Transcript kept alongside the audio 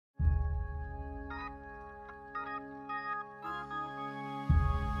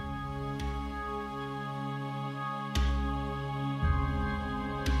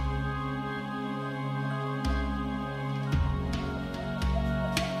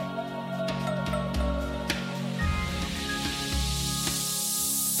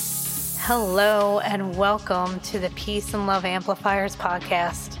Hello and welcome to the Peace and Love Amplifiers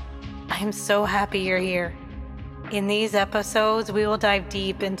podcast. I'm so happy you're here. In these episodes, we will dive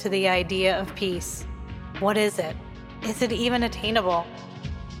deep into the idea of peace. What is it? Is it even attainable?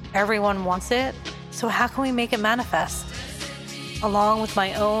 Everyone wants it, so how can we make it manifest? Along with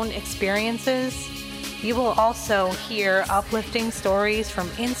my own experiences, you will also hear uplifting stories from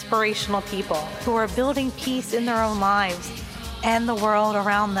inspirational people who are building peace in their own lives and the world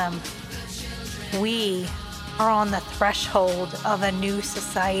around them. We are on the threshold of a new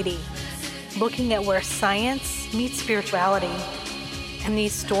society, looking at where science meets spirituality. And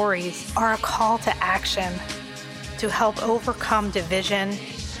these stories are a call to action to help overcome division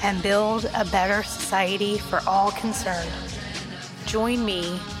and build a better society for all concerned. Join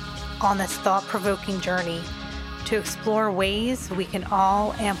me on this thought-provoking journey to explore ways we can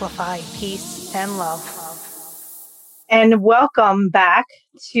all amplify peace and love. And welcome back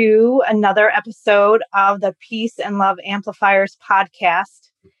to another episode of the Peace and Love Amplifiers podcast.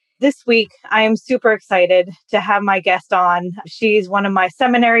 This week, I am super excited to have my guest on. She's one of my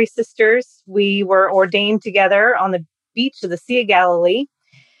seminary sisters. We were ordained together on the beach of the Sea of Galilee.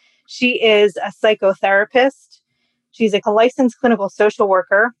 She is a psychotherapist. She's a licensed clinical social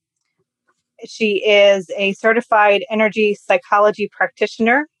worker. She is a certified energy psychology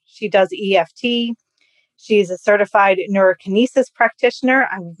practitioner. She does EFT. She's a certified neurokinesis practitioner.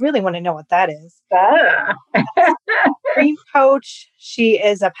 I really want to know what that is. Dream coach. She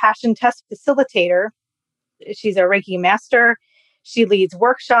is a passion test facilitator. She's a Reiki master. She leads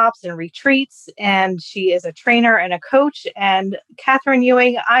workshops and retreats, and she is a trainer and a coach. And Catherine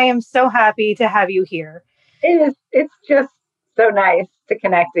Ewing, I am so happy to have you here. It's just so nice to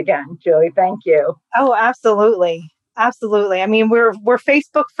connect again, Julie. Thank you. Oh, absolutely. Absolutely. I mean, we're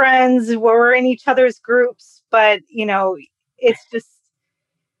Facebook friends, we're in each other's groups, but it's just,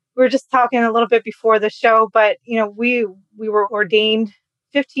 we're just talking a little bit before the show, but we were ordained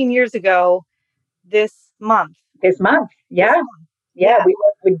 15 years ago this month. Yeah. This month. Yeah.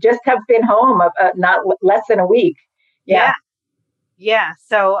 We just have been home not less than a week. Yeah.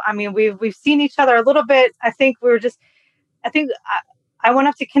 So, I mean, we've seen each other a little bit. I think I went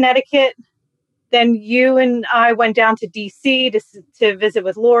up to Connecticut. Then you and I went down to DC to visit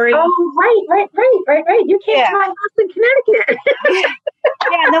with Lori. Oh, right. You came to my house in Connecticut. Yeah,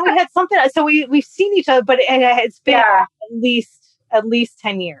 and then we had something. So we've seen each other, but it's been at least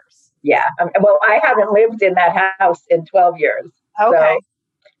 10 years. Yeah. Well, I haven't lived in that house in 12 years. Okay.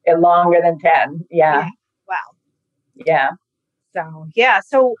 So longer than 10. Yeah. Wow. Yeah.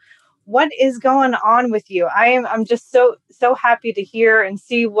 So what is going on with you? I'm just so happy to hear and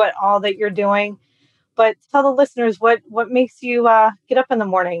see what all that you're doing. But tell the listeners what makes you get up in the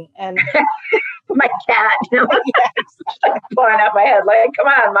morning and my cat blowing out my head like, come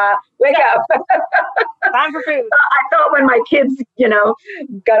on, Ma, wake up. Time for food. I thought when my kids,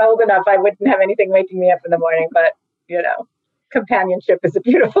 got old enough, I wouldn't have anything waking me up in the morning, but companionship is a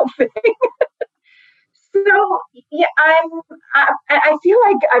beautiful thing. So yeah, I feel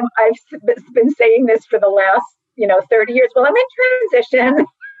like I've been saying this for the last 30 years. Well, I'm in transition.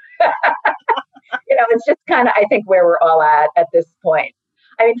 It's just kind of, I think, where we're all at this point.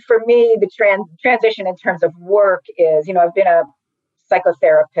 I mean, for me, the transition in terms of work is, I've been a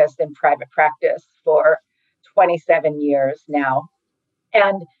psychotherapist in private practice for 27 years now.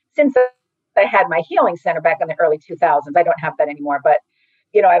 And since I had my healing center back in the early 2000s, I don't have that anymore, but,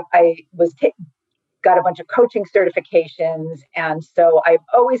 I was got a bunch of coaching certifications. And so I've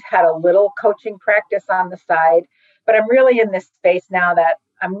always had a little coaching practice on the side, but I'm really in this space now that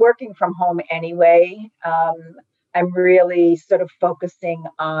I'm working from home anyway. I'm really sort of focusing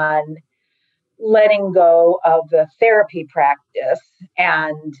on letting go of the therapy practice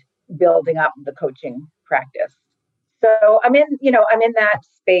and building up the coaching practice. So I'm in that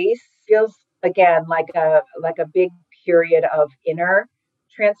space. Feels again like a big period of inner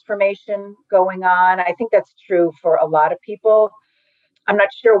transformation going on. I think that's true for a lot of people. I'm not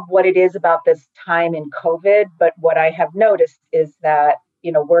sure what it is about this time in COVID, but what I have noticed is that,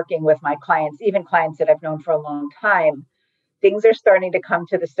 working with my clients, even clients that I've known for a long time, things are starting to come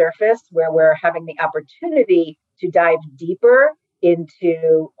to the surface where we're having the opportunity to dive deeper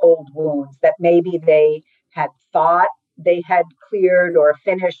into old wounds that maybe they had thought they had cleared or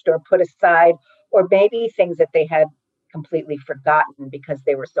finished or put aside, or maybe things that they had completely forgotten because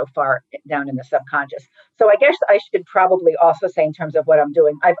they were so far down in the subconscious. So I guess I should probably also say, in terms of what I'm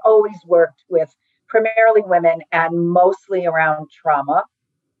doing, I've always worked with primarily women and mostly around trauma.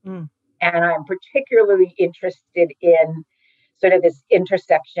 And I'm particularly interested in sort of this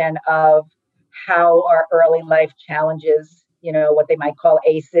intersection of how our early life challenges what they might call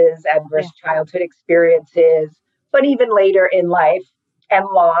ACEs, adverse childhood experiences, but even later in life, and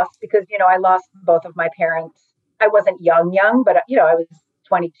loss, because, I lost both of my parents. I wasn't young, but, I was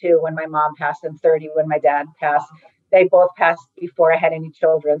 22 when my mom passed and 30 when my dad passed. They both passed before I had any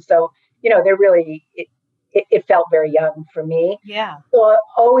children. So, they're really, it felt very young for me. Yeah. So I've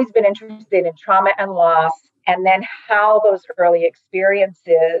always been interested in trauma and loss, and then how those early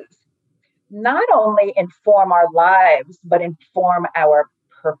experiences not only inform our lives, but inform our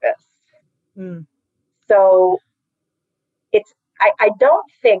purpose. Mm. So I don't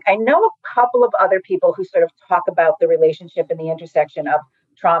think, I know a couple of other people who sort of talk about the relationship and the intersection of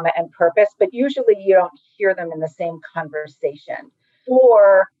trauma and purpose, but usually you don't hear them in the same conversation.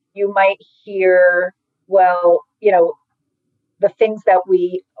 Or you might hear, well, the things that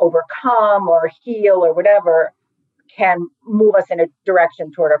we overcome or heal or whatever can move us in a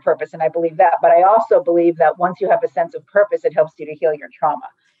direction toward our purpose. And I believe that. But I also believe that once you have a sense of purpose, it helps you to heal your trauma.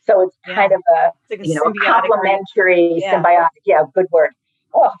 So it's kind of a complementary, symbiotic, good word.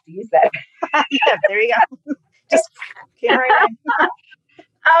 Oh, I'll have to use that. Yeah, there you go. Just came right in. So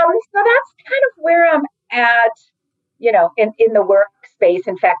that's kind of where I'm at, in the workspace.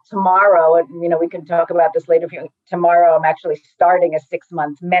 In fact, tomorrow, and we can talk about this later. Tomorrow, I'm actually starting a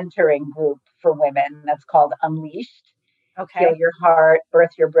 6-month mentoring group for women that's called Unleashed. Okay. Heal your heart,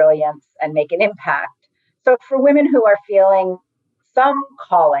 birth your brilliance, and make an impact. So for women who are feeling some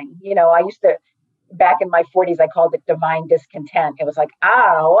calling, I used to, back in my 40s, I called it divine discontent. It was like, I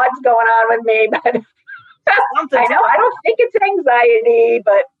don't know what's going on with me, but I don't think it's anxiety,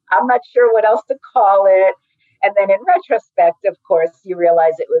 but I'm not sure what else to call it. And then in retrospect, of course, you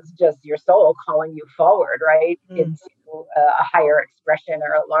realize it was just your soul calling you forward, right? Into a higher expression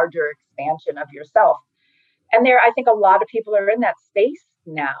or a larger expansion of yourself. And I think a lot of people are in that space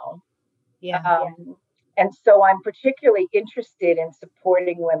now. Yeah. And so I'm particularly interested in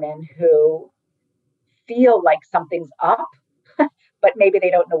supporting women who feel like something's up, but maybe they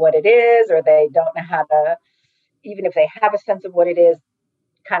don't know what it is, or they don't know how to, even if they have a sense of what it is,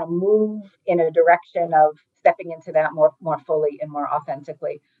 kind of move in a direction of stepping into that more fully and more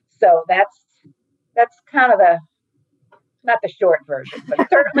authentically. So that's kind of not the short version, but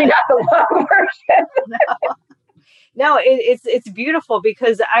certainly not the long version. No, it's beautiful,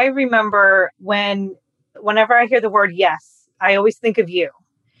 because I remember whenever I hear the word yes, I always think of you,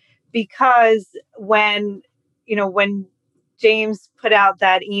 because when James put out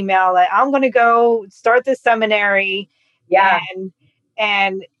that email, like, I'm going to go start this seminary. Yeah.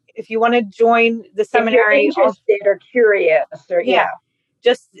 And if you want to join the seminary, if you're interested or curious, or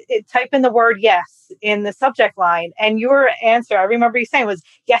just type in the word yes in the subject line, and your answer, I remember you saying, was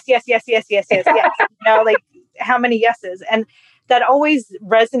yes, yes, yes, yes, yes, yes, yes. Like, how many yeses? And that always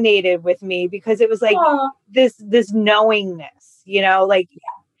resonated with me, because it was like this knowingness, like,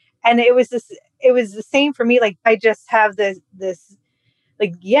 and it was the same for me. Like, I just have this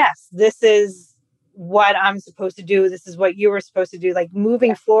like, yes, this is what I'm supposed to do. This is what you were supposed to do. Like,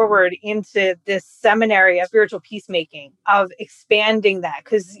 moving forward into this seminary of spiritual peacemaking, of expanding that.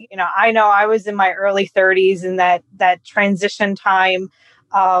 Cause I know I was in my early 30s, and that transition time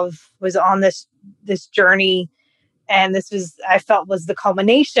was on this journey. And this was, I felt, was the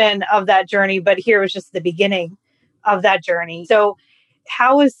culmination of that journey, but here was just the beginning of that journey. So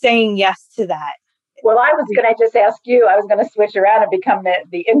how is saying yes to that? Well, I was going to just ask you, I was going to switch around and become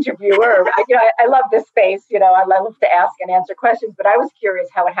the interviewer. I love this space, I love to ask and answer questions, but I was curious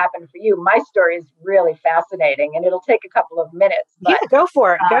how it happened for you. My story is really fascinating, and it'll take a couple of minutes. But, go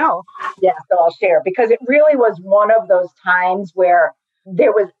for it. Go. Yeah, so I'll share, because it really was one of those times where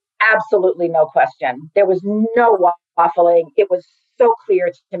there was absolutely no question. There was no waffling. It was so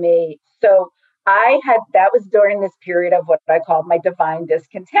clear to me. So that was during this period of what I called my divine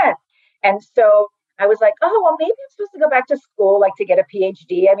discontent. And so I was like, oh, well, maybe I'm supposed to go back to school, like to get a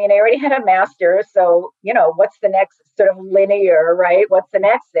PhD. I mean, I already had a master's. So, what's the next sort of linear, right? What's the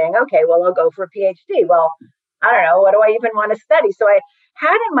next thing? Okay, well, I'll go for a PhD. Well, I don't know. What do I even want to study? So I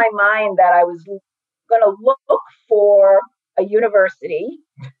had in my mind that I was going to look for a university.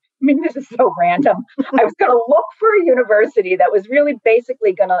 I mean, this is so random. I was going to look for a university that was really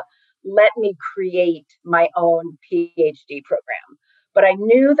basically going to let me create my own PhD program. But I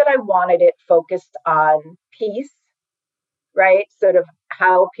knew that I wanted it focused on peace, right? Sort of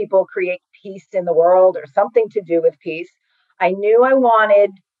how people create peace in the world, or something to do with peace. I knew I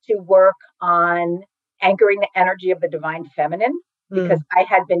wanted to work on anchoring the energy of the divine feminine, because I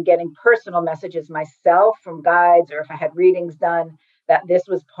had been getting personal messages myself from guides, or if I had readings done, that this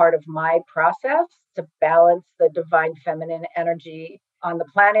was part of my process to balance the divine feminine energy on the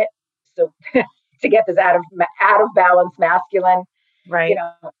planet. So to get this out of balance masculine, Right.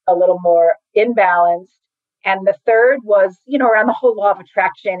 A little more imbalanced. And the third was, around the whole law of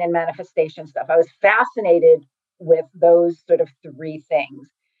attraction and manifestation stuff. I was fascinated with those sort of three things.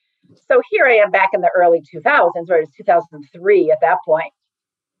 So here I am back in the early 2000s, or it was 2003 at that point.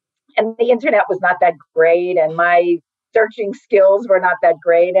 And the internet was not that great, and my searching skills were not that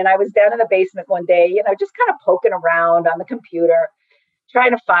great. And I was down in the basement one day, just kind of poking around on the computer,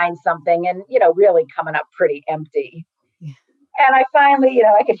 trying to find something, and, really coming up pretty empty. Yeah. And I finally,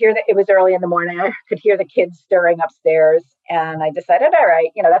 I could hear that it was early in the morning. I could hear the kids stirring upstairs. And I decided, all right,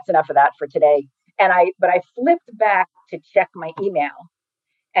 that's enough of that for today. But I flipped back to check my email.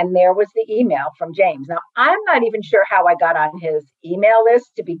 And there was the email from James. Now, I'm not even sure how I got on his email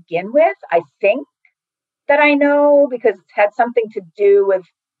list to begin with. I think that I know because it's had something to do with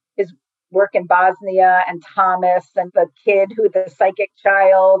his work in Bosnia and Thomas and the kid the psychic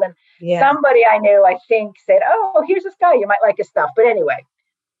child. And somebody I knew, I think, said, oh, here's this guy. You might like his stuff. But anyway,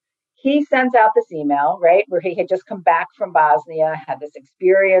 he sends out this email, right, where he had just come back from Bosnia, had this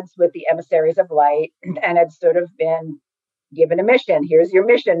experience with the emissaries of light, and had sort of been given a mission. Here's your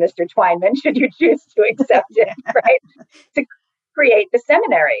mission, Mr. Twineman, should you choose to accept it, right? To create the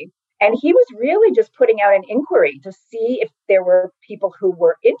seminary. And he was really just putting out an inquiry to see if there were people who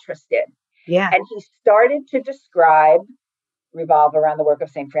were interested. Yeah. And he started to revolve around the work of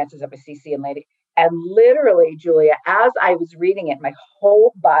St. Francis of Assisi and Lady. And literally, Julia, as I was reading it, my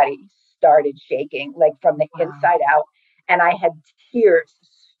whole body started shaking, like from the inside out. And I had tears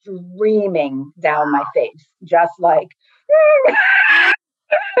streaming down my face, just like,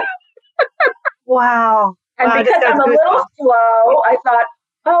 wow. And because I'm a little slow, I thought,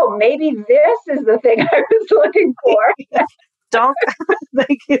 oh, maybe this is the thing I was looking for. Don't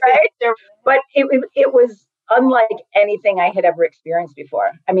right? But it was unlike anything I had ever experienced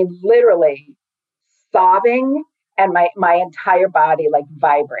before. I mean, literally sobbing and my entire body like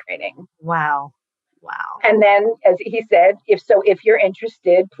vibrating. Wow. And then, as he said, if you're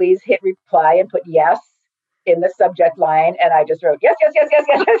interested, please hit reply and put yes in the subject line. And I just wrote, yes.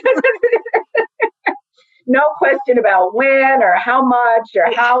 No question about when or how much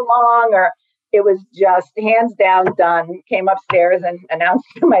or how long, or it was just hands down done. Came upstairs and announced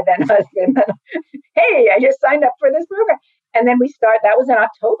to my then husband, hey, I just signed up for this program. And then that was in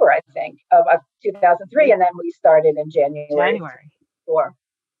October, I think, of 2003. And then we started in January. 4.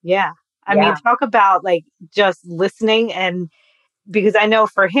 Yeah. I mean, talk about like just listening. And because I know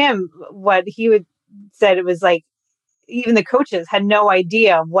for him, what he said, it was like, even the coaches had no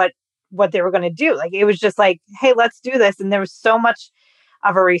idea what they were going to do. Like, it was just like, hey, let's do this. And there was so much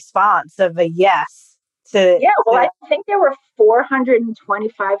of a response of a yes to. Yeah. Well, I think there were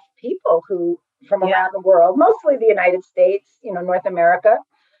 425 people from around the world, mostly the United States, North America,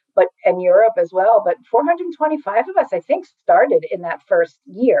 and Europe as well. But 425 of us, I think, started in that first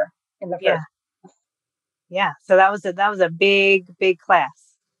year. In the first. Yeah. So that was a big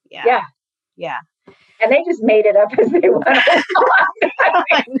class. Yeah. And they just made it up as they went along.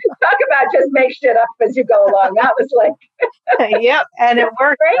 Talk about just make shit up as you go along. That was like, yep, and it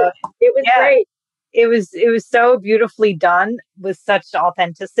worked. Great. It was great. It was so beautifully done with such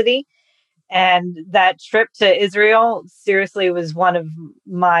authenticity. And that trip to Israel seriously was one of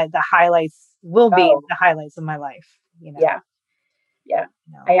the highlights. Will be the highlights of my life. Yeah.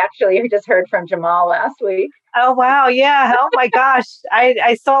 I actually just heard from Jamal last week. Oh, wow. Yeah. Oh, my gosh.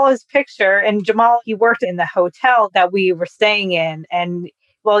 I saw his picture, and Jamal, he worked in the hotel that we were staying in. And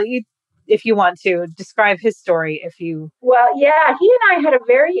well, if you want to describe his story, Well, yeah, he and I had a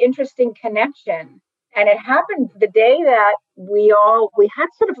very interesting connection. And it happened the day that we had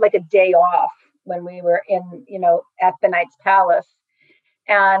sort of like a day off when we were at the Knights Palace.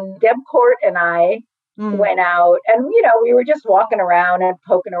 And Deb Court and I went out, and we were just walking around and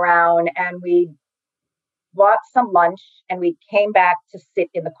poking around, and we bought some lunch, and we came back to sit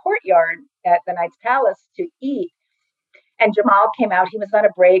in the courtyard at the Knights Palace to eat. And Jamal came out. He was on a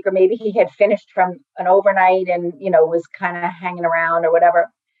break, or maybe he had finished from an overnight and was kind of hanging around or whatever.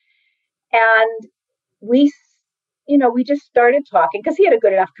 And we just started talking because he had a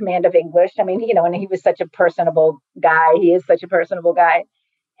good enough command of English. I mean, and he was such a personable guy. He is such a personable guy.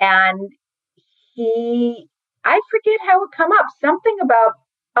 And I forget how it come up, something about,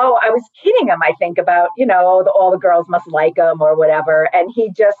 I was kidding him, I think, about, all the girls must like him or whatever. And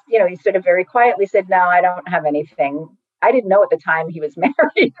he just, he sort of very quietly said, no, I don't have anything. I didn't know at the time he was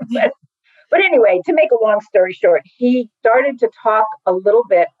married. But anyway, to make a long story short, he started to talk a little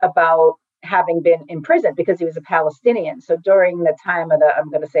bit about having been imprisoned because he was a Palestinian. So during the time of I'm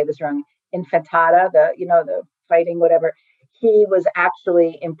going to say this wrong, Intifada, the fighting, whatever, he was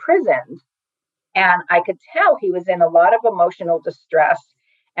actually imprisoned And I could tell he was in a lot of emotional distress.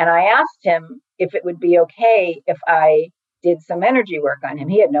 And I asked him if it would be okay if I did some energy work on him.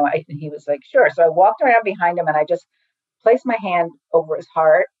 He had no idea. He was like, sure. So I walked around behind him and I just placed my hand over his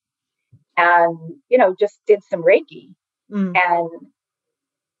heart and, just did some Reiki. Mm. And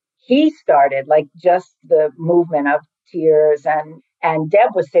he started like just the movement of tears, and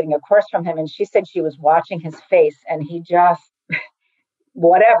Deb was sitting across from him and she said she was watching his face and he just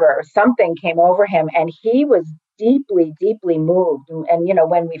whatever, something came over him and he was deeply, deeply moved. And,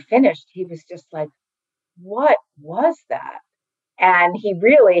 when we finished, he was just like, what was that? And he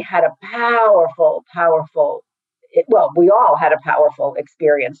really had a powerful, powerful, well, we all had a powerful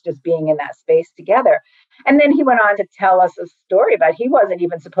experience just being in that space together. And then he went on to tell us a story about he wasn't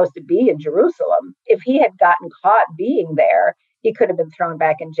even supposed to be in Jerusalem. If he had gotten caught being there, he could have been thrown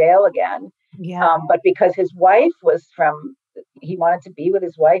back in jail again. Yeah. But because his wife was he wanted to be with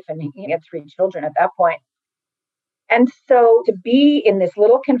his wife and he had 3 children at that point. And so to be in this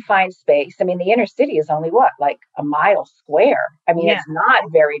little confined space, I mean, the inner city is only what, like a mile square? I mean, It's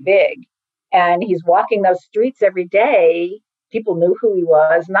not very big. And he's walking those streets every day. People knew who he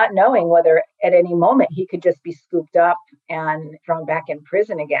was, not knowing whether at any moment he could just be scooped up and thrown back in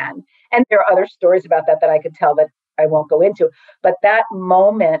prison again. And there are other stories about that I could tell that I won't go into. But that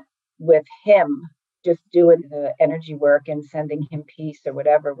moment with him just doing the energy work and sending him peace or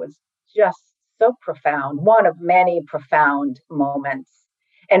whatever was just so profound, one of many profound moments.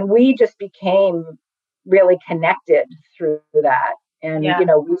 And we just became really connected through that. And,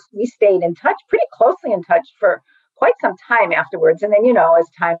 we stayed in touch, pretty closely in touch for quite some time afterwards. And then, as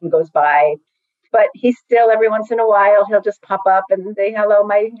time goes by, but he's still every once in a while, he'll just pop up and say, hello,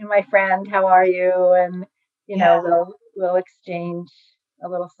 my friend, how are you? And, we'll exchange a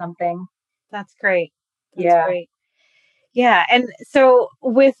little something. That's great. That's great. Yeah. And so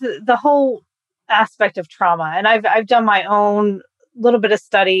with the whole aspect of trauma, and I've done my own little bit of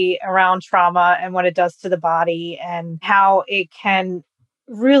study around trauma and what it does to the body and how it can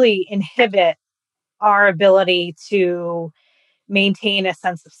really inhibit our ability to maintain a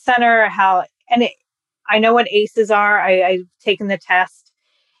sense of center, I know what ACEs are. I've taken the test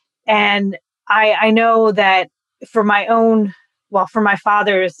and I know that for for my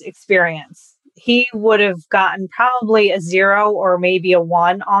father's experience, he would have gotten probably a 0 or maybe a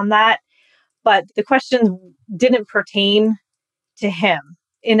 1 on that. But the questions didn't pertain to him.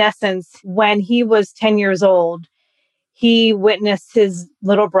 In essence, when he was 10 years old, he witnessed his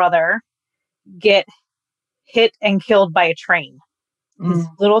little brother get hit and killed by a train, his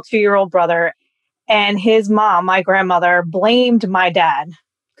little 2-year-old brother. And his mom, my grandmother, blamed my dad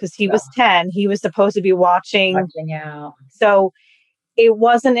because he was 10. He was supposed to be watching out. So it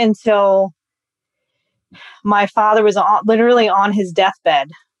wasn't until my father was literally on his deathbed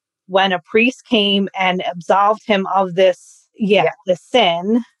when a priest came and absolved him of the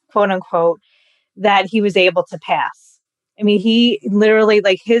sin, quote unquote, that he was able to pass. I mean, he literally,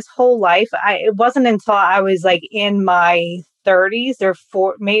 like his whole life, it wasn't until I was like in my 30s or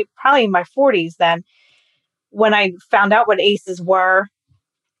probably in my 40s then, when I found out what ACEs were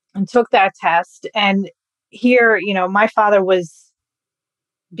and took that test. And here, my father was,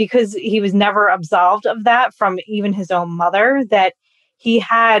 because he was never absolved of that from even his own mother, that he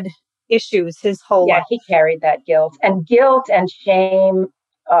had issues his whole life. He carried that guilt. And guilt and shame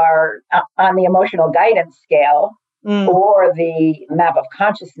are on the emotional guidance scale or the map of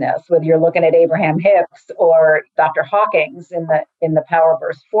consciousness, whether you're looking at Abraham Hicks or Dr. Hawkins in the Power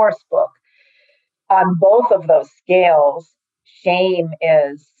versus Force book. On both of those scales, shame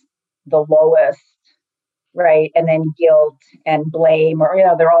is the lowest, right? And then guilt and blame, or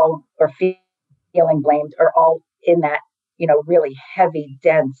they're all, or feeling blamed, are all in that really heavy,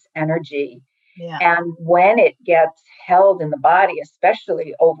 dense energy. Yeah. And when it gets held in the body,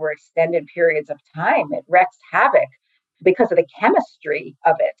 especially over extended periods of time, it wreaks havoc because of the chemistry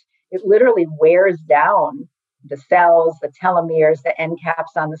of it. It literally wears down the cells, the telomeres, the end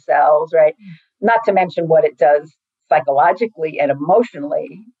caps on the cells, right? Not to mention what it does psychologically and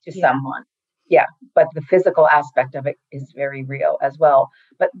emotionally to someone. Yeah, but the physical aspect of it is very real as well.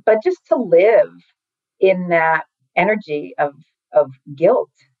 But just to live in that energy of guilt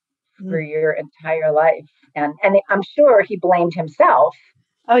for your entire life. And I'm sure he blamed himself.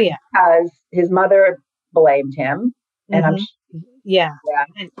 Oh, yeah. Because his mother blamed him. And I'm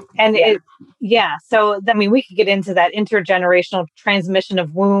So, I mean, we could get into that intergenerational transmission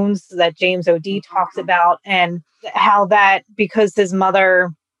of wounds that James O.D. talks about, and how that, because his mother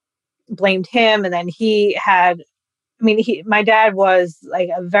blamed him, and then my dad was like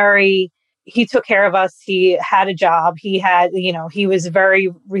a very he took care of us. He had a job. He had, he was very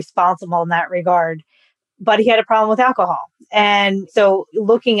responsible in that regard, but he had a problem with alcohol. And so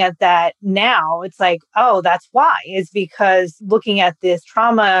looking at that now, it's like, oh, that's why, is because looking at this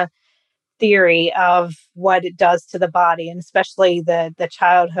trauma theory of what it does to the body, and especially the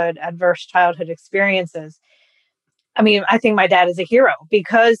childhood, adverse childhood experiences. I mean, I think my dad is a hero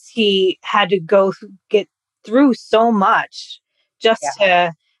because he had to get through so much just Yeah.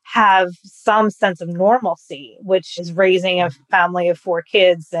 to have some sense of normalcy, which is raising a family of 4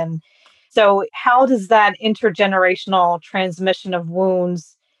 kids. And so how does that intergenerational transmission of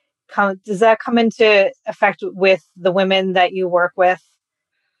wounds does that come into effect with the women that you work with?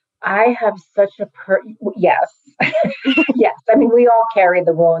 I have such a yes. Yes. I mean, we all carry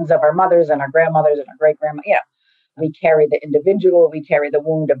the wounds of our mothers and our grandmothers and our great grandma. We carry the individual, we carry the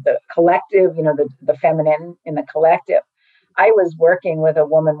wound of the collective, the feminine in the collective. I was working with a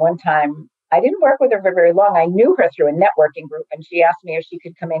woman one time. I didn't work with her for very long. I knew her through a networking group, and she asked me if she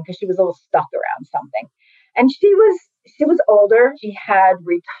could come in because she was a little stuck around something. And she was older. She had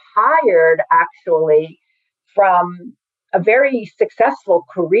retired actually from a very successful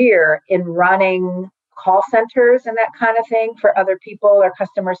career in running call centers and that kind of thing for other people or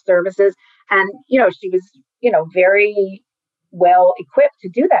customer services. And, she was, very well equipped to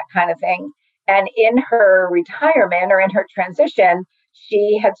do that kind of thing. And in her retirement or in her transition,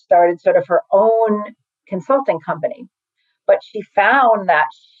 she had started sort of her own consulting company. But she found that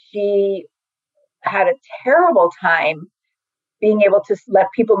she had a terrible time being able to let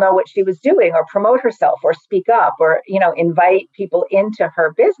people know what she was doing or promote herself or speak up or, invite people into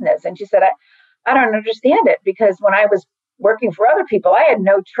her business. And she said, I don't understand it, because when I was working for other people, I had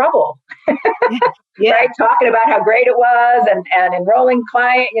no trouble, Yeah. right? Talking about how great it was and enrolling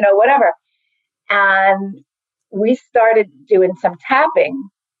client, whatever. And we started doing some tapping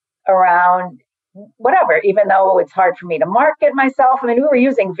around whatever, even though it's hard for me to market myself. I mean, we were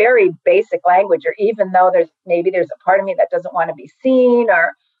using very basic language, or even though there's a part of me that doesn't want to be seen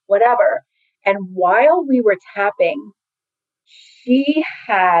or whatever. And while we were tapping, she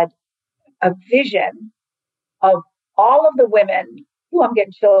had a vision of all of the women. Oh, I'm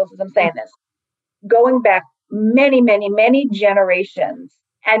getting chills as I'm saying this, going back many, many, many generations.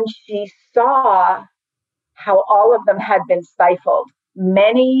 And she saw how all of them had been stifled.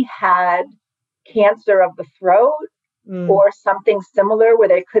 Many had cancer of the throat or something similar where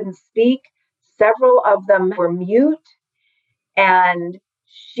they couldn't speak. Several of them were mute. And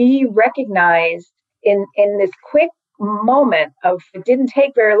she recognized in this quick moment of, it didn't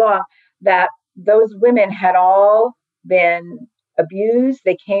take very long, that those women had all been abused.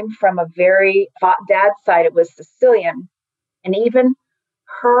 They came from a very, dad's side, it was Sicilian. And even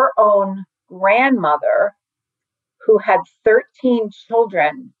her own grandmother, who had 13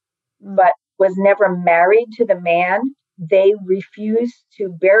 children, but was never married to the man, they refused to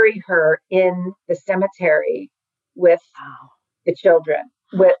bury her in the cemetery with the children,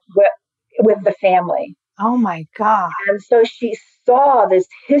 with the family. Oh my God. And so she saw this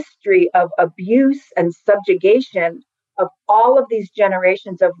history of abuse and subjugation of all of these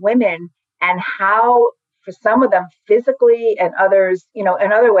generations of women, and how for some of them physically and others, in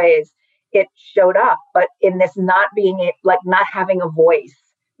other ways, it showed up, but in this not having a voice,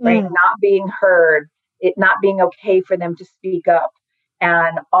 right? Not being heard, it not being okay for them to speak up,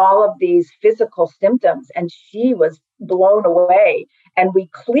 and all of these physical symptoms. And she was blown away. And we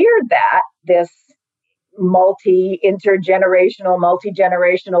cleared this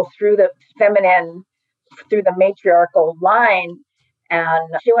multi-generational through the feminine, through the matriarchal line.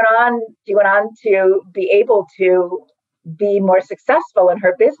 And she went on to be able to be more successful in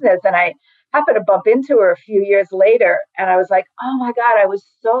her business. And I happened to bump into her a few years later, and I was like, oh my God, I was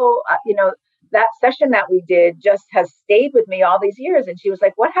so, that session that we did just has stayed with me all these years. And she was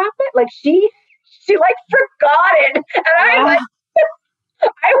like, what happened? Like she like forgot it. And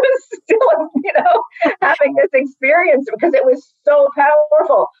I was still, having this experience because it was so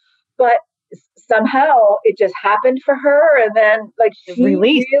powerful. But somehow it just happened for her. And then she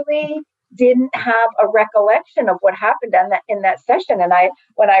really didn't have a recollection of what happened in that session. And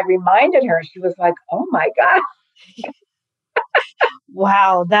when I reminded her, she was like, oh my God.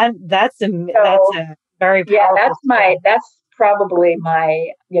 Wow. That's a very powerful that's probably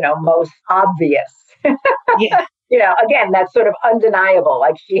my, most obvious. Yeah. Again, that's sort of undeniable.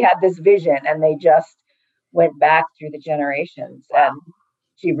 Like she had this vision and they just went back through the generations. And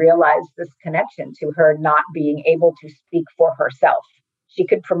she realized this connection to her not being able to speak for herself. She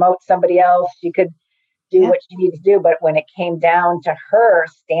could promote somebody else. She could do what she needed to do. But when it came down to her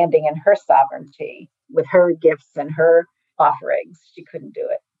standing in her sovereignty with her gifts and her offerings, she couldn't do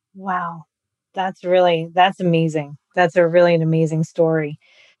it. Wow. That's amazing. That's a really an amazing story.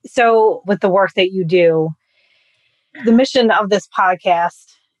 So with the work that you do, the mission of this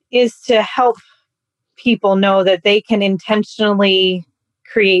podcast is to help people know that they can intentionally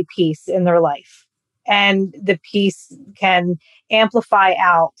create peace in their life. And the peace can amplify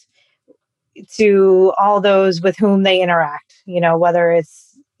out to all those with whom they interact, whether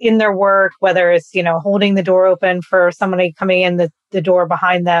it's in their work, whether it's, holding the door open for somebody coming in the door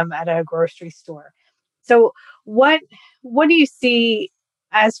behind them at a grocery store. So what do you see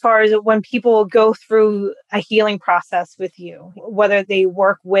as far as when people go through a healing process with you, whether they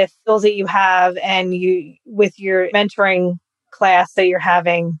work with skills that you have and you with your mentoring class that you're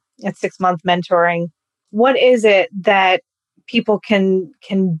having at 6-month mentoring, what is it that people can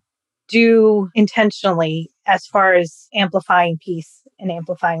do intentionally as far as amplifying peace and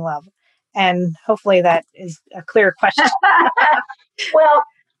amplifying love? And hopefully that is a clear question. Well,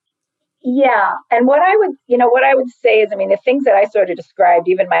 yeah. And what I would say is, I mean, the things that I sort of described,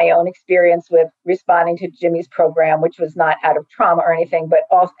 even my own experience with responding to Jimmy's program, which was not out of trauma or anything, but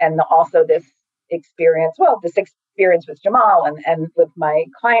also this experience with Jamal and with my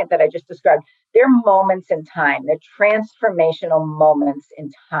client that I just described, they're moments in time. They're transformational moments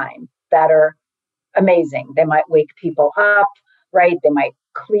in time that are amazing. They might wake people up, right? They might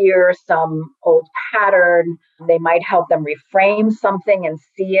clear some old pattern. They might help them reframe something and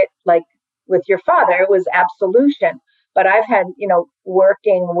see it, like with your father, it was absolution. But I've had,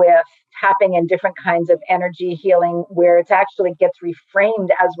 working with tapping in different kinds of energy healing where it actually gets reframed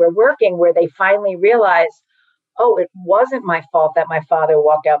as we're working, where they finally realize, oh, it wasn't my fault that my father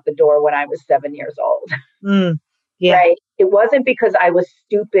walked out the door when I was 7 years old. Yeah. Right. It wasn't because I was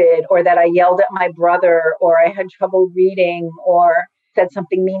stupid or that I yelled at my brother or I had trouble reading or said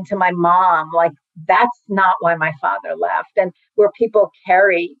something mean to my mom. Like, that's not why my father left. And where people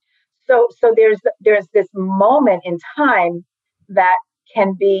carry. So there's this moment in time that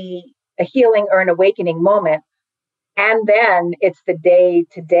can be a healing or an awakening moment. And then it's the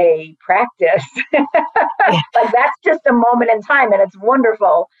day-to-day practice. Like, that's just a moment in time and it's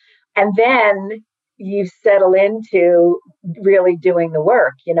wonderful. And then you settle into really doing the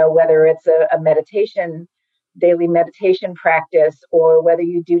work, whether it's a meditation, daily meditation practice, or whether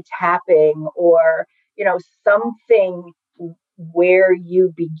you do tapping or, something where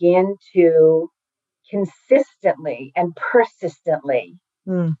you begin to consistently and persistently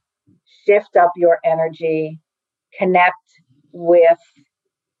shift up your energy, connect with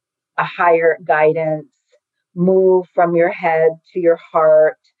a higher guidance, move from your head to your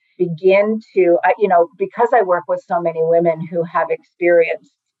heart, begin to, because I work with so many women who have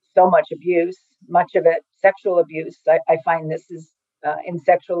experienced so much abuse, much of it sexual abuse. I find this is in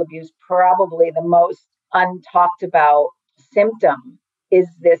sexual abuse, probably the most untalked about symptom is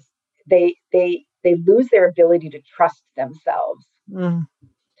this, they lose their ability to trust themselves,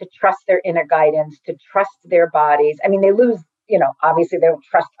 to trust their inner guidance, to trust their bodies. I mean, they lose, obviously they don't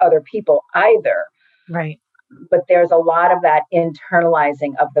trust other people either. Right. But there's a lot of that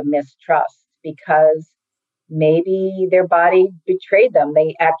internalizing of the mistrust because maybe their body betrayed them.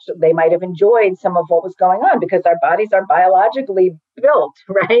 They might have enjoyed some of what was going on because our bodies are biologically built,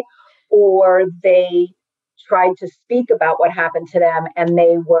 right? Or they tried to speak about what happened to them and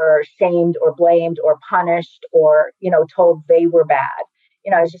they were shamed or blamed or punished or, told they were bad.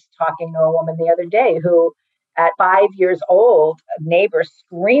 I was just talking to a woman the other day who at 5 years old, a neighbor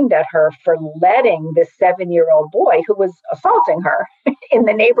screamed at her for letting this 7-year-old boy who was assaulting her in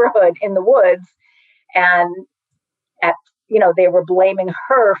the neighborhood in the woods. And they were blaming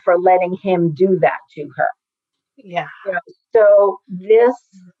her for letting him do that to her. Yeah. So this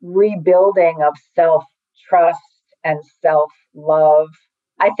rebuilding of self-trust and self-love,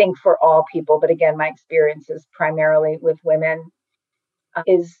 I think for all people, but again, my experience is primarily with women,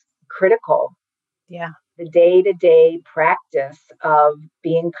 is critical. Yeah. The day-to-day practice of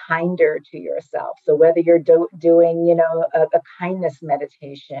being kinder to yourself. So whether you're doing, a kindness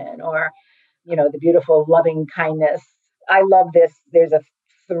meditation or, the beautiful loving kindness. I love this. There's a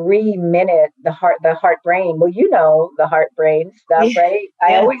 3-minute, the heart brain. Well, the heart brain stuff, right?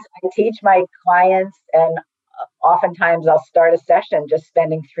 Yeah. I teach my clients, and oftentimes I'll start a session just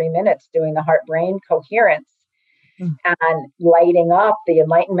spending 3 minutes doing the heart brain coherence and lighting up the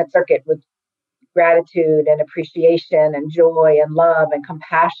enlightenment circuit with gratitude and appreciation and joy and love and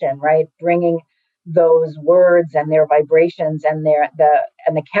compassion, right? Bringing those words and their vibrations and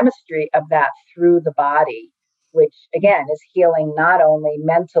the chemistry of that through the body, which again is healing not only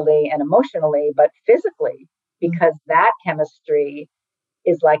mentally and emotionally, but physically, because that chemistry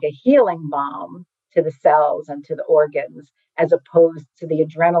is like a healing balm to the cells and to the organs. as opposed to the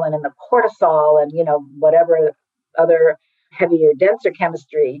adrenaline and the cortisol and, whatever other heavier, denser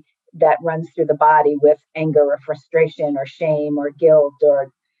chemistry that runs through the body with anger or frustration or shame or guilt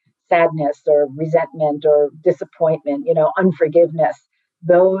or sadness or resentment or disappointment, unforgiveness,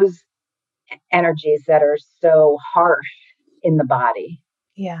 those energies that are so harsh in the body.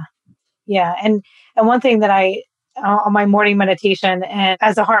 Yeah. Yeah. And one thing that I, on my morning meditation and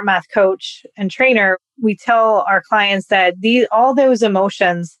as a heart math coach and trainer, we tell our clients that all those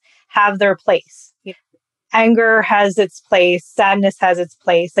emotions have their place. Anger has its place. Sadness has its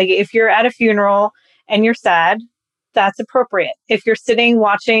place. Like if you're at a funeral and you're sad, that's appropriate. If you're sitting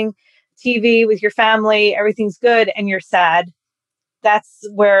watching TV with your family, everything's good and you're sad, that's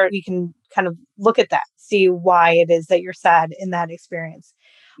where you can kind of look at that, see why it is that you're sad in that experience.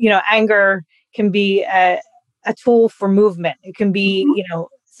 Anger can be a tool for movement. It can be,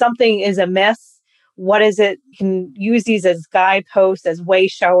 something is amiss. What is it? You can use these as guideposts, as way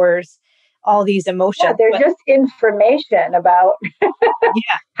showers, all these emotions. Yeah, they're just information about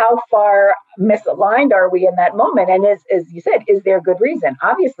how far misaligned are we in that moment. And as you said, is there good reason?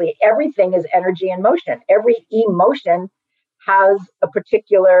 Obviously, everything is energy and motion. Every emotion has a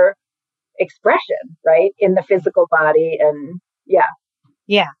particular expression, right, in the physical body. And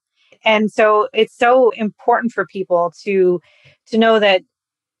yeah. And so it's so important for people to know that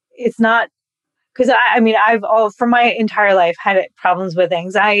it's not, because I've all from my entire life had problems with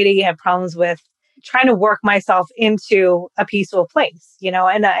anxiety, had problems with trying to work myself into a peaceful place,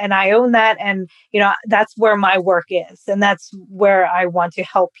 and I own that. And, that's where my work is. And that's where I want to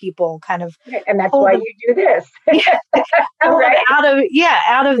help people kind of. And that's why you do this. Right.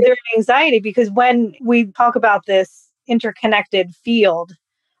 out of their anxiety, because when we talk about this interconnected field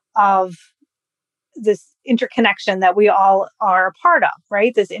of this interconnection that we all are a part of,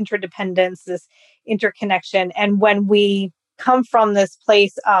 right? This interdependence, this interconnection. And when we come from this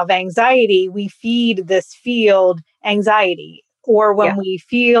place of anxiety, we feed this field anxiety. Or when we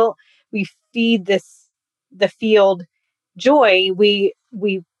feed the field joy, we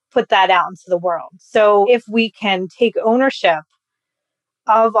put that out into the world. So if we can take ownership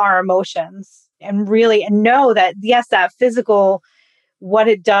of our emotions and know that, yes, that physical, what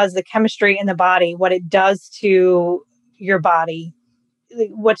it does, the chemistry in the body, what it does to your body,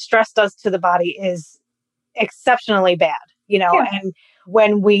 what stress does to the body is exceptionally bad, and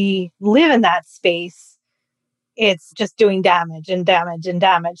when we live in that space, it's just doing damage and damage and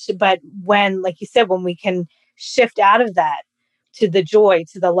damage. But when, like you said, when we can shift out of that to the joy,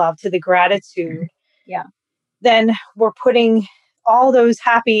 to the love, to the gratitude, then we're putting all those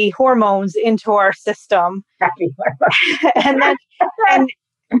happy hormones into our system. Happy hormones.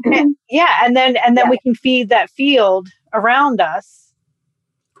 and then we can feed that field around us,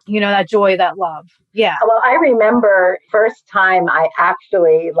 that joy, that love. Yeah. Well, I remember first time I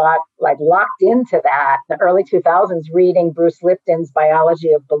actually locked into that, the early 2000s, reading Bruce Lipton's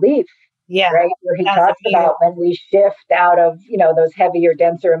Biology of Belief. Yeah. Right. Where he talks about when we shift out of, those heavier,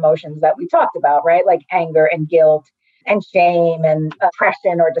 denser emotions that we talked about, right? Like anger and guilt and shame and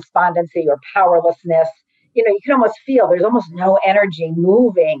oppression or despondency or powerlessness. You can almost feel there's almost no energy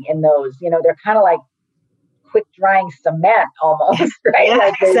moving in those. They're kind of like quick drying cement almost, right? Yeah,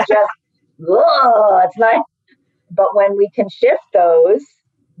 like they're just, it's not. But when we can shift those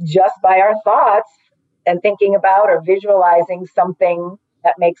just by our thoughts and thinking about or visualizing something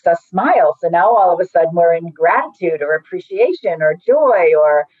that makes us smile. So now all of a sudden we're in gratitude or appreciation or joy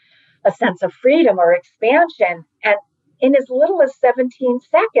or a sense of freedom or expansion. And in as little as 17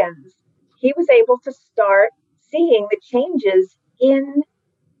 seconds, he was able to start seeing the changes in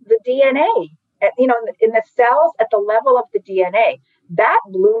the DNA, in the cells at the level of the DNA. That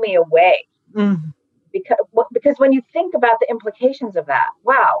blew me away. Because when you think about the implications of that,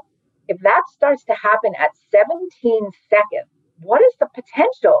 wow, if that starts to happen at 17 seconds, what is the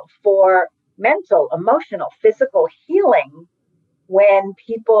potential for mental, emotional, physical healing when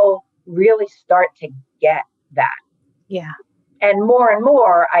people really start to get that? Yeah. And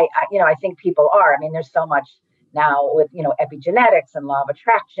more, I think people are. There's so much now with, epigenetics and law of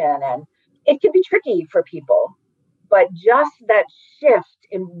attraction, and it can be tricky for people. But just that shift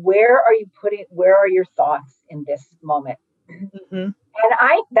in where are your thoughts in this moment? Mm-hmm. And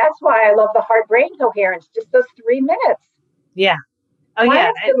that's why I love the heart brain coherence, just those 3 minutes. Yeah. Oh,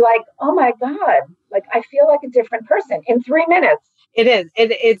 yeah. Like, oh my God, like I feel like a different person in 3 minutes. It is.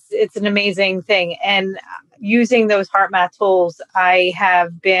 It's an amazing thing. And using those heart math tools,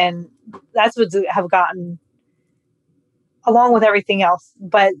 that's what have gotten along with everything else.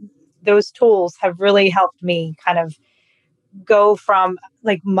 But those tools have really helped me kind of go from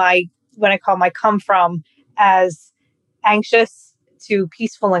like when I call my come from as anxious to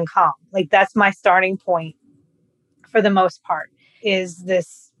peaceful and calm. Like that's my starting point for the most part, is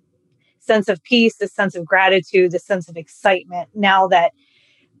this sense of peace, this sense of gratitude, this sense of excitement now that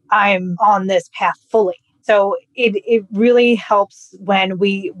I'm on this path fully. So it really helps when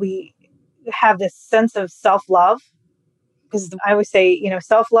we have this sense of self-love, because I always say,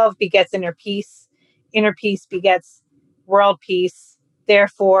 self-love begets inner peace begets world peace.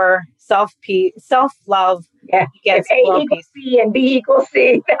 Therefore, self-love Yeah. If begets A world equals peace. B and B equals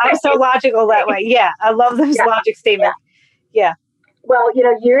C. I'm so logical that way. Yeah, I love those Yeah. logic statements. Yeah. Well,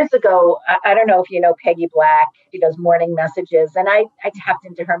 years ago, I don't know if you know Peggy Black. She does morning messages. And I tapped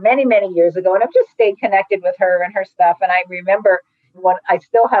into her many, many years ago, and I've just stayed connected with her and her stuff. And I remember when I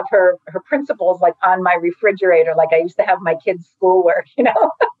still have her principles like on my refrigerator, like I used to have my kids' schoolwork.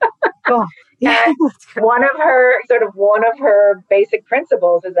 Cool. Yeah. And one of her basic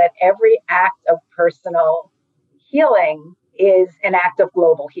principles is that every act of personal healing is an act of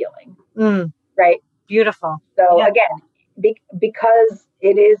global healing. Right. Beautiful. So Yeah. again, because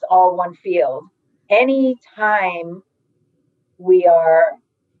it is all one field, anytime we are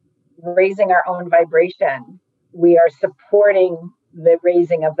raising our own vibration, we are supporting the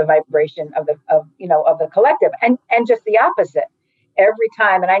raising of the vibration of the collective, and just the opposite every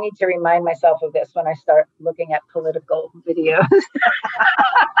time. And I need to remind myself of this when I start looking at political videos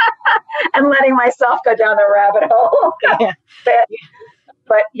and letting myself go down the rabbit hole. Yeah.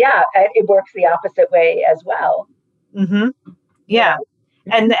 but yeah, it works the opposite way as well. Mm-hmm. Yeah.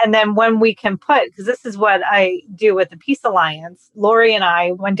 And then when we can because this is what I do with the Peace Alliance. Lori and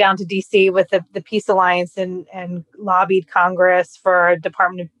I went down to DC with the Peace Alliance and lobbied Congress for a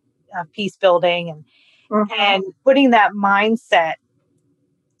Department of Peace building and putting that mindset,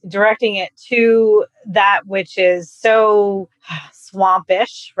 directing it to that which is so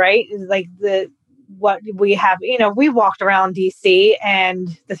swampish, right? Like what we have, we walked around DC,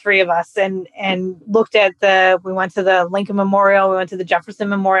 and the three of us, and looked at we went to the Lincoln Memorial, we went to the Jefferson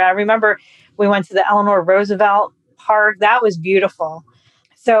Memorial. I remember we went to the Eleanor Roosevelt Park. That was beautiful.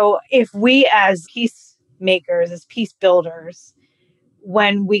 So if we as peacemakers, as peace builders,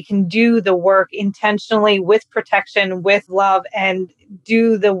 when we can do the work intentionally with protection, with love, and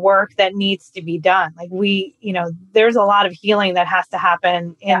do the work that needs to be done. Like there's a lot of healing that has to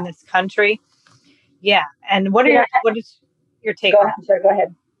happen in this country. Yeah. And what is your take on I'm sorry, go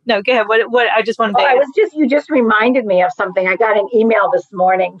ahead. No, go ahead. What I just wanted to you just reminded me of something. I got an email this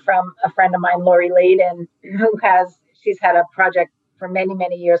morning from a friend of mine, Lori Layden, she's had a project for many,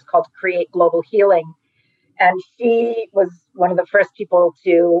 many years called Create Global Healing. And she was one of the first people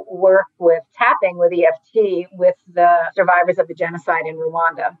to work with tapping with EFT with the survivors of the genocide in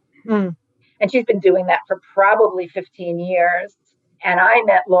Rwanda. And she's been doing that for probably 15 years. And I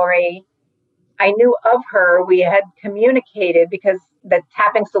met Lori. I knew of her. We had communicated because the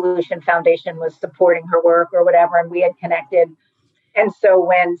Tapping Solution Foundation was supporting her work or whatever, and we had connected. And so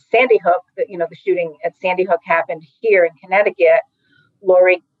when Sandy Hook, the shooting at Sandy Hook happened here in Connecticut,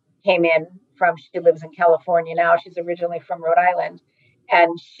 Lori came in she lives in California now. She's originally from Rhode Island.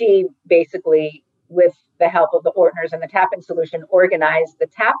 And she basically, with the help of the Ortners and the Tapping Solution, organized the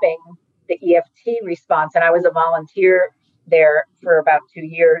EFT response. And I was a volunteer there for about 2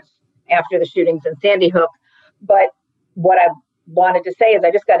 years after the shootings in Sandy Hook. But what I wanted to say is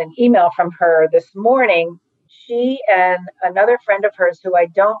I just got an email from her this morning. She and another friend of hers who I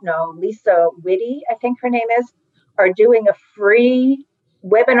don't know, Lisa Whitty, I think her name is, are doing a free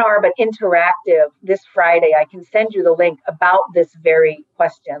webinar, but interactive, this Friday. I can send you the link about this very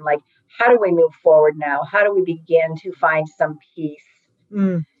question. Like, how do we move forward now? How do we begin to find some peace?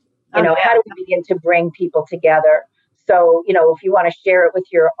 How do we begin to bring people together? So, if you want to share it with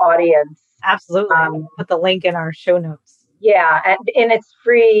your audience. Absolutely. Put the link in our show notes. Yeah. And it's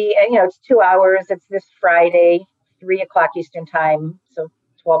free. And, it's 2 hours. It's this Friday, 3:00 Eastern time. So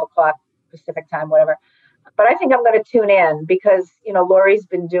 12:00 Pacific time, whatever. But I think I'm going to tune in because, Lori's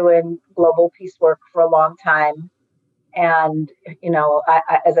been doing global peace work for a long time. And,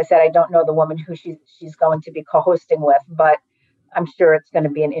 as I said, I don't know the woman who she's going to be co-hosting with, but I'm sure it's going to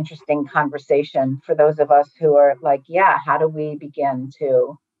be an interesting conversation for those of us who are like, yeah, how do we begin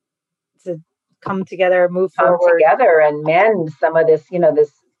to come together, move forward together and mend some of this,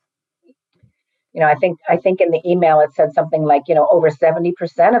 I think in the email it said something like, over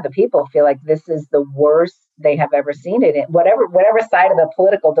 70% of the people feel like this is the worst they have ever seen it in, whatever side of the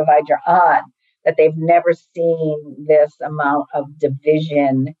political divide you're on, that they've never seen this amount of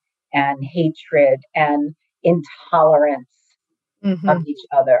division and hatred and intolerance of each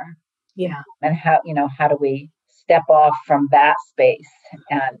other. Yeah. And how do we step off from that space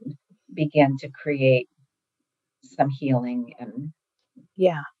and begin to create some healing. And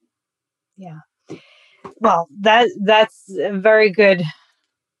Yeah. Yeah. Well, that's a very good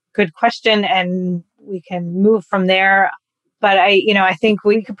question, and we can move from there. But I think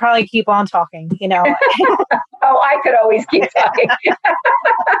we could probably keep on talking, Oh, I could always keep talking.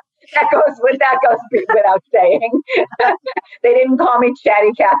 That goes without saying. They didn't call me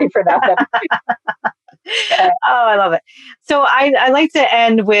Chatty Cathy for nothing. Oh, I love it. So I like to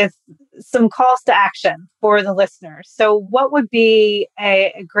end with some calls to action for the listeners. So what would be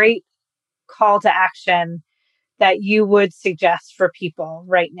a great call to action that you would suggest for people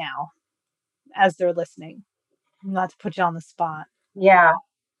right now as they're listening? Not to put you on the spot. Yeah.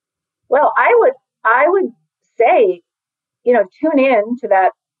 Well, I would say, tune in to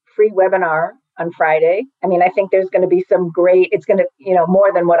that free webinar on Friday. I mean, I think there's going to be it's going to,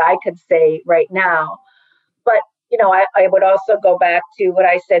 more than what I could say right now. But, I would also go back to what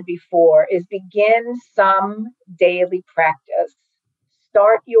I said before is begin some daily practice.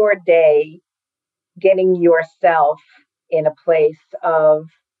 Start your day getting yourself in a place of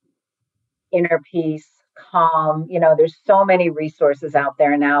inner peace, calm. There's so many resources out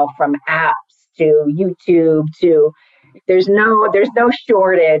there now, from apps to YouTube to there's no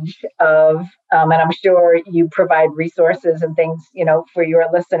shortage of and I'm sure you provide resources and things, for your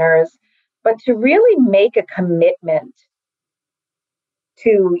listeners, but to really make a commitment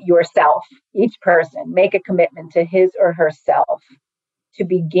to yourself. Each person make a commitment to his or herself to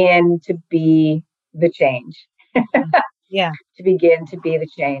begin to be the change. Yeah. To begin to be the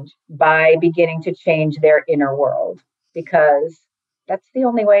change by beginning to change their inner world, because that's the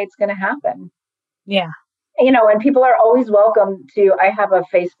only way it's going to happen. Yeah. And people are always welcome to, I have a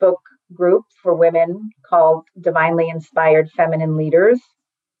Facebook group for women called Divinely Inspired Feminine Leaders.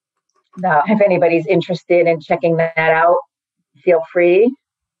 Now, if anybody's interested in checking that out, feel free.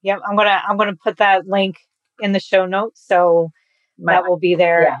 Yep. I'm gonna put that link in the show notes, so that will be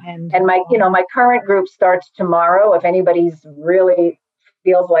there. Yeah. And my current group starts tomorrow. If anybody's really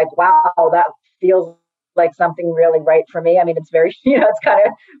feels like, wow, that feels like something really right for me. I mean, it's very, it's kind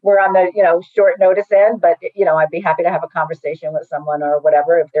of, we're on the, short notice end, but, I'd be happy to have a conversation with someone or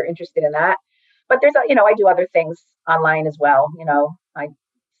whatever, if they're interested in that. But there's, I do other things online as well.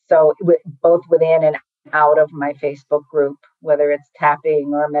 Both within and out of my Facebook group, whether it's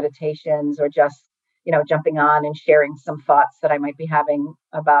tapping or meditations or just, jumping on and sharing some thoughts that I might be having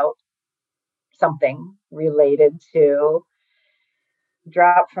about something related to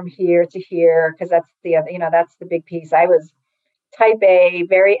drop from here to here, because that's that's the big piece. I was type A,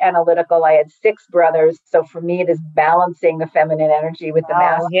 very analytical. I had 6 brothers, so for me it is balancing the feminine energy with the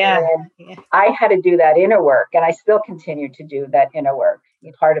masculine. Yeah. I had to do that inner work, and I still continue to do that inner work.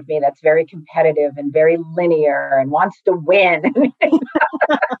 Part of me that's very competitive and very linear and wants to win and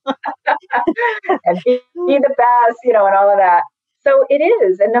be the best, and all of that. So it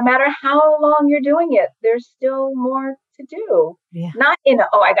is. And no matter how long you're doing it, there's still more to do. Yeah. Not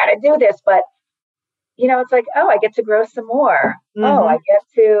I got to do this, but, it's like, I get to grow some more. Mm-hmm. I get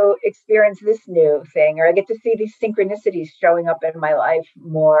to experience this new thing, or I get to see these synchronicities showing up in my life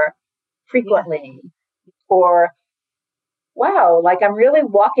more frequently. Yeah. Or, wow, like I'm really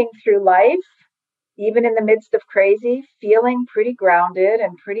walking through life, even in the midst of crazy, feeling pretty grounded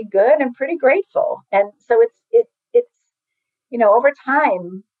and pretty good and pretty grateful. And so it's over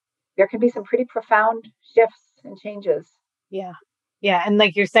time, there can be some pretty profound shifts and changes. Yeah. Yeah. And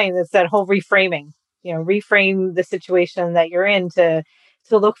like you're saying, it's that whole reframing, reframe the situation that you're in to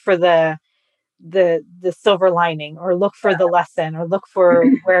look for the silver lining, or look for the lesson, or look for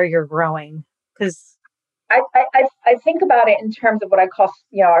where you're growing. Because I think about it in terms of what I call,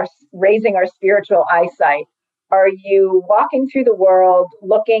 raising our spiritual eyesight. Are you walking through the world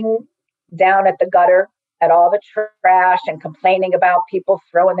looking down at the gutter, at all the trash, and complaining about people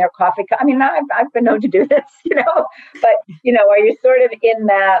throwing their coffee cup? I mean, I've been known to do this, but, are you sort of in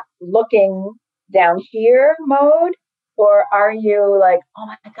that looking down here mode? Or are you like, oh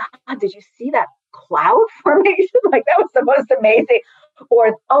my God, did you see that cloud formation? Like, that was the most amazing.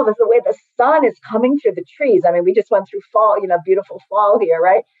 Or, there's the way the sun is coming through the trees. I mean, we just went through fall, beautiful fall here,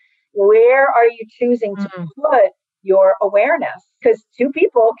 right? Where are you choosing to put your awareness? Because 2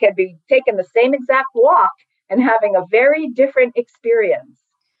 people can be taking the same exact walk and having a very different experience.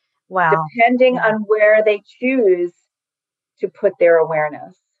 Wow. Depending on where they choose to put their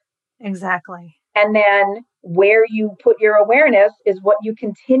awareness. Exactly. And then where you put your awareness is what you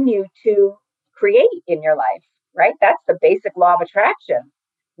continue to create in your life, right? That's the basic law of attraction.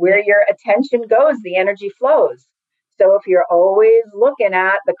 Where your attention goes, the energy flows. So if you're always looking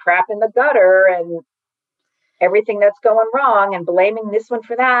at the crap in the gutter and everything that's going wrong and blaming this one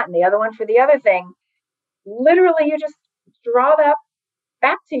for that and the other one for the other thing, literally you just draw that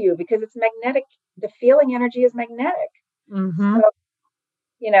back to you because it's magnetic. The feeling energy is magnetic. Mm-hmm. So,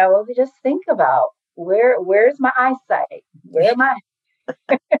 we just think about where's my eyesight? Where am I?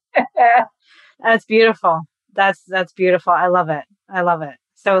 That's beautiful. That's beautiful. I love it. I love it.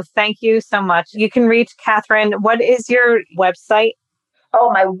 So thank you so much. You can reach Catherine. What is your website? Oh,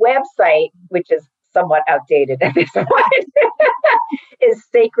 my website, which is somewhat outdated at this point, is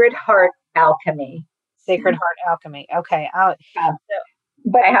Sacred Heart Alchemy. Sacred Heart Alchemy. Okay.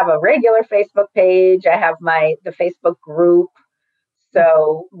 But I have a regular Facebook page. I have the Facebook group.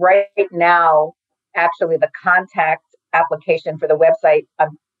 So right now, actually, the contact application for the website,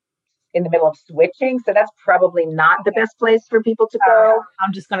 I'm in the middle of switching. So that's probably not the best place for people to go.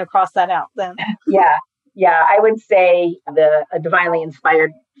 I'm just going to cross that out then. Yeah. I would say the Divinely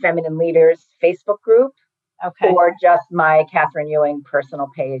Inspired Feminine Leaders Facebook group. Okay. Or just my Catherine Ewing personal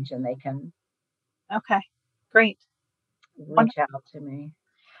page, and they can. Okay. Great. Reach out to me.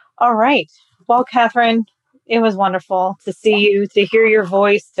 All right. Well, Catherine, it was wonderful to see you, to hear your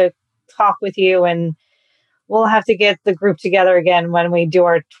voice, to talk with you, and we'll have to get the group together again when we do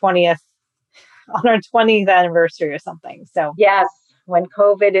our 20th anniversary or something. So yes, when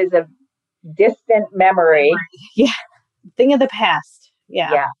COVID is a distant memory. Yeah. Thing of the past.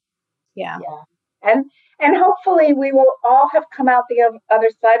 Yeah. And hopefully we will all have come out the other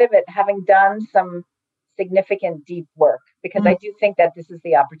side of it having done some significant deep work, because I do think that this is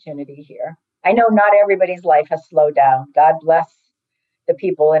the opportunity here. I know not everybody's life has slowed down. God bless the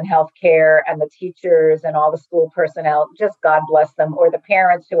people in healthcare and the teachers and all the school personnel. Just God bless them, or the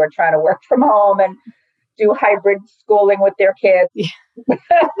parents who are trying to work from home and do hybrid schooling with their kids. Yeah.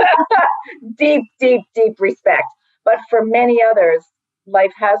 Deep, deep, deep respect. But for many others,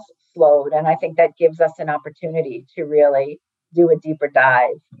 life has slowed. And I think that gives us an opportunity to really do a deeper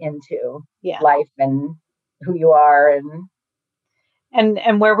dive into life and who you are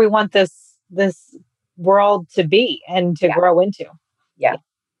and where we want this world to be and to grow into. Yeah.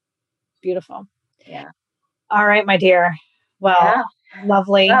 Beautiful. Yeah. All right, my dear. Well,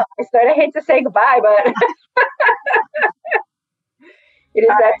 lovely. Well, I sort of hate to say goodbye, but it is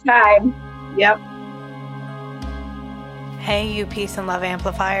that time. Yep. Hey, you Peace and Love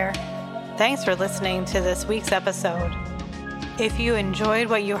Amplifier. Thanks for listening to this week's episode. If you enjoyed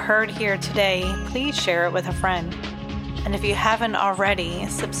what you heard here today, please share it with a friend. And if you haven't already,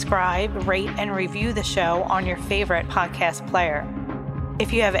 subscribe, rate, and review the show on your favorite podcast player.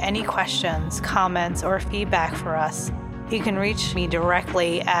 If you have any questions, comments, or feedback for us, you can reach me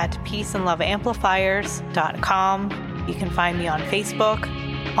directly at peaceandloveamplifiers.com. You can find me on Facebook,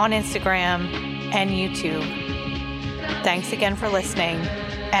 on Instagram, and YouTube. Thanks again for listening,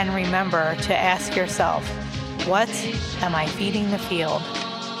 and remember to ask yourself, what am I feeding the field?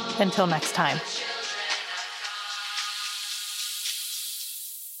 Until next time.